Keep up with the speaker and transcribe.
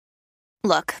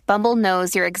Look, Bumble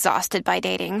knows you're exhausted by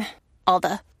dating. All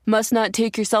the must not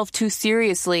take yourself too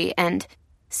seriously and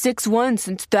 6'1"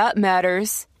 since that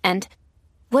matters. And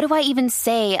what do I even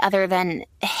say other than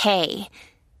hey?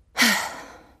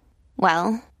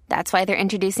 Well, that's why they're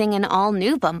introducing an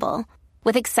all-new Bumble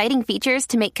with exciting features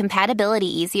to make compatibility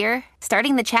easier,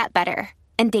 starting the chat better,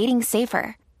 and dating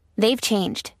safer. They've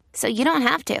changed, so you don't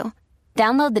have to.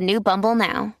 Download the new Bumble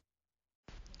now.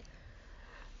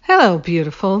 Hello,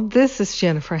 beautiful. This is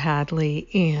Jennifer Hadley,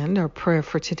 and our prayer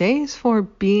for today is for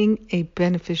being a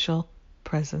beneficial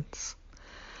presence.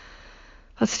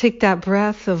 Let's take that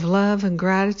breath of love and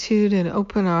gratitude and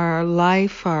open our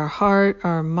life, our heart,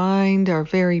 our mind, our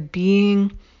very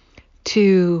being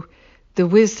to the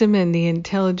wisdom and the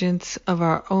intelligence of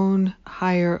our own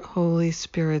higher Holy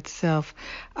Spirit self.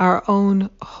 Our own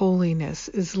holiness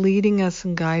is leading us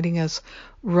and guiding us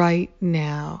right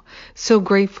now. So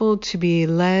grateful to be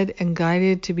led and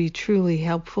guided, to be truly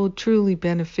helpful, truly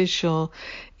beneficial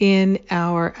in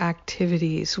our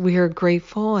activities. We are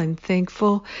grateful and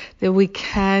thankful that we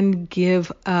can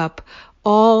give up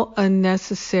all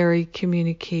unnecessary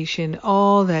communication,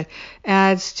 all that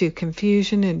adds to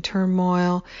confusion and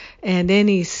turmoil and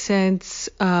any sense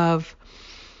of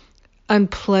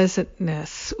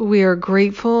unpleasantness. We are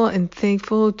grateful and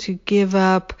thankful to give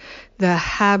up the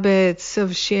habits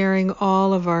of sharing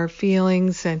all of our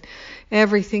feelings and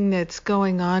everything that's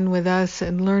going on with us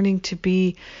and learning to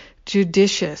be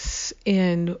judicious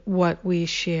in what we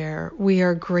share. We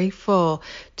are grateful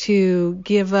to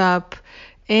give up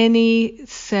any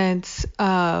sense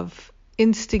of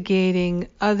instigating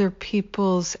other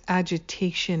people's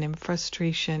agitation and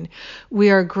frustration.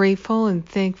 We are grateful and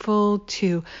thankful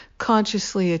to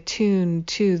consciously attune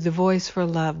to the voice for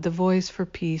love, the voice for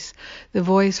peace, the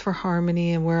voice for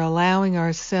harmony, and we're allowing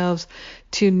ourselves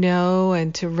to know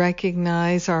and to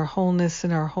recognize our wholeness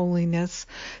and our holiness.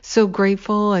 So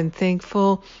grateful and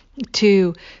thankful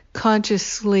to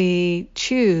consciously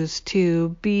choose to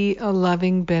be a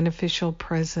loving, beneficial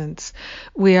presence.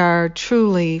 We are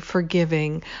truly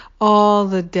forgiving all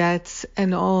the debts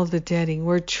and all the debting.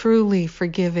 We're truly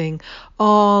forgiving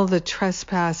all the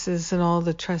trespasses and all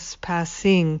the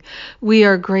trespassing. We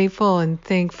are grateful and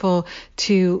thankful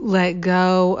to let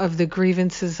go of the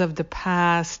grievances of the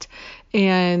past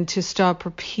and to stop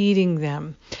repeating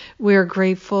them. We are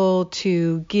grateful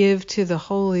to give to the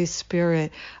Holy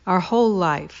Spirit our whole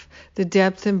life, the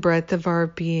depth and breadth of our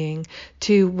being,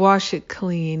 to wash it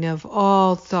clean of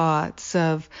all thoughts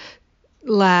of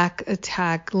lack,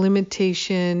 attack,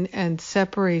 limitation, and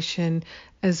separation,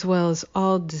 as well as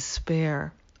all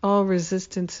despair. All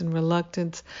resistance and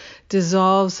reluctance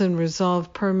dissolves and resolves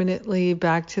permanently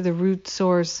back to the root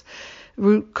source,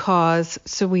 root cause,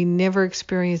 so we never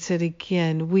experience it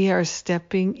again. We are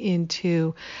stepping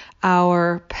into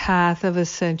our path of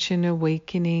ascension,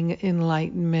 awakening,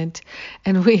 enlightenment,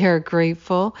 and we are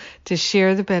grateful to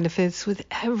share the benefits with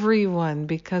everyone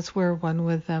because we're one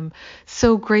with them.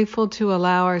 So grateful to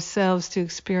allow ourselves to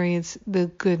experience the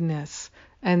goodness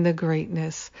and the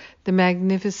greatness, the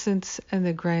magnificence and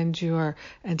the grandeur,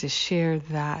 and to share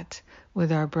that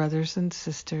with our brothers and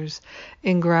sisters.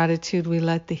 In gratitude, we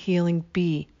let the healing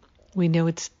be. We know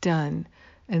it's done,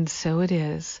 and so it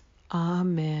is.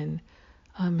 Amen.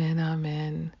 Amen.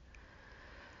 Amen.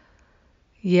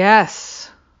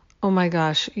 Yes. Oh my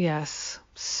gosh, yes.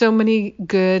 So many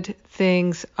good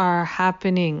things are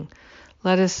happening.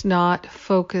 Let us not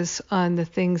focus on the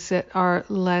things that are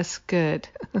less good.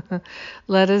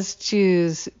 Let us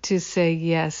choose to say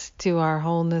yes to our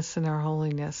wholeness and our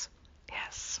holiness.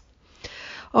 Yes.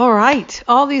 All right.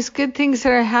 All these good things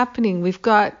that are happening. We've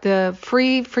got the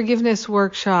free forgiveness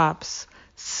workshops.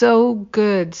 So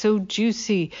good, so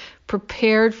juicy,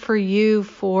 prepared for you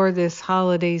for this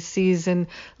holiday season.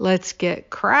 Let's get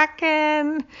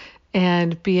cracking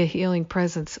and be a healing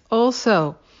presence.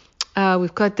 Also,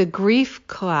 we've got the grief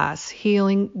class,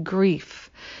 Healing Grief.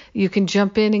 You can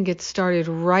jump in and get started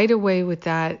right away with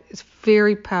that. It's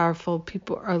very powerful.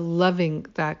 People are loving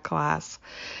that class.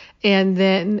 And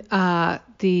then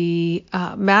the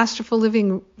Masterful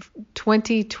Living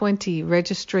 2020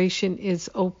 registration is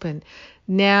open.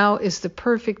 Now is the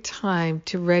perfect time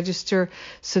to register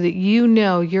so that you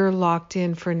know you're locked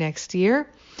in for next year.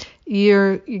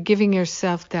 You're giving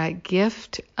yourself that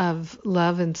gift of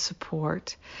love and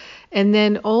support. And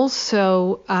then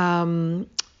also,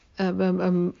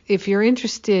 if you're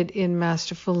interested in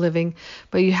Masterful Living,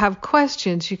 but you have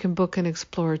questions, you can book an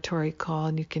exploratory call,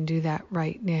 and you can do that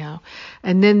right now.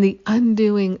 And then the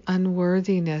Undoing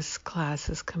Unworthiness class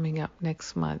is coming up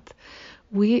next month.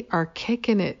 we are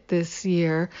kicking it this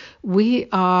year. We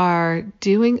are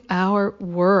doing our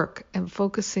work and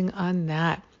focusing on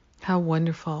that. How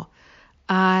wonderful.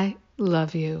 I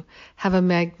love you. Have a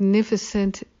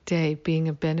magnificent day being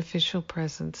a beneficial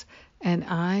presence. And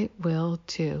I will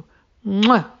too.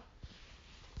 Mwah!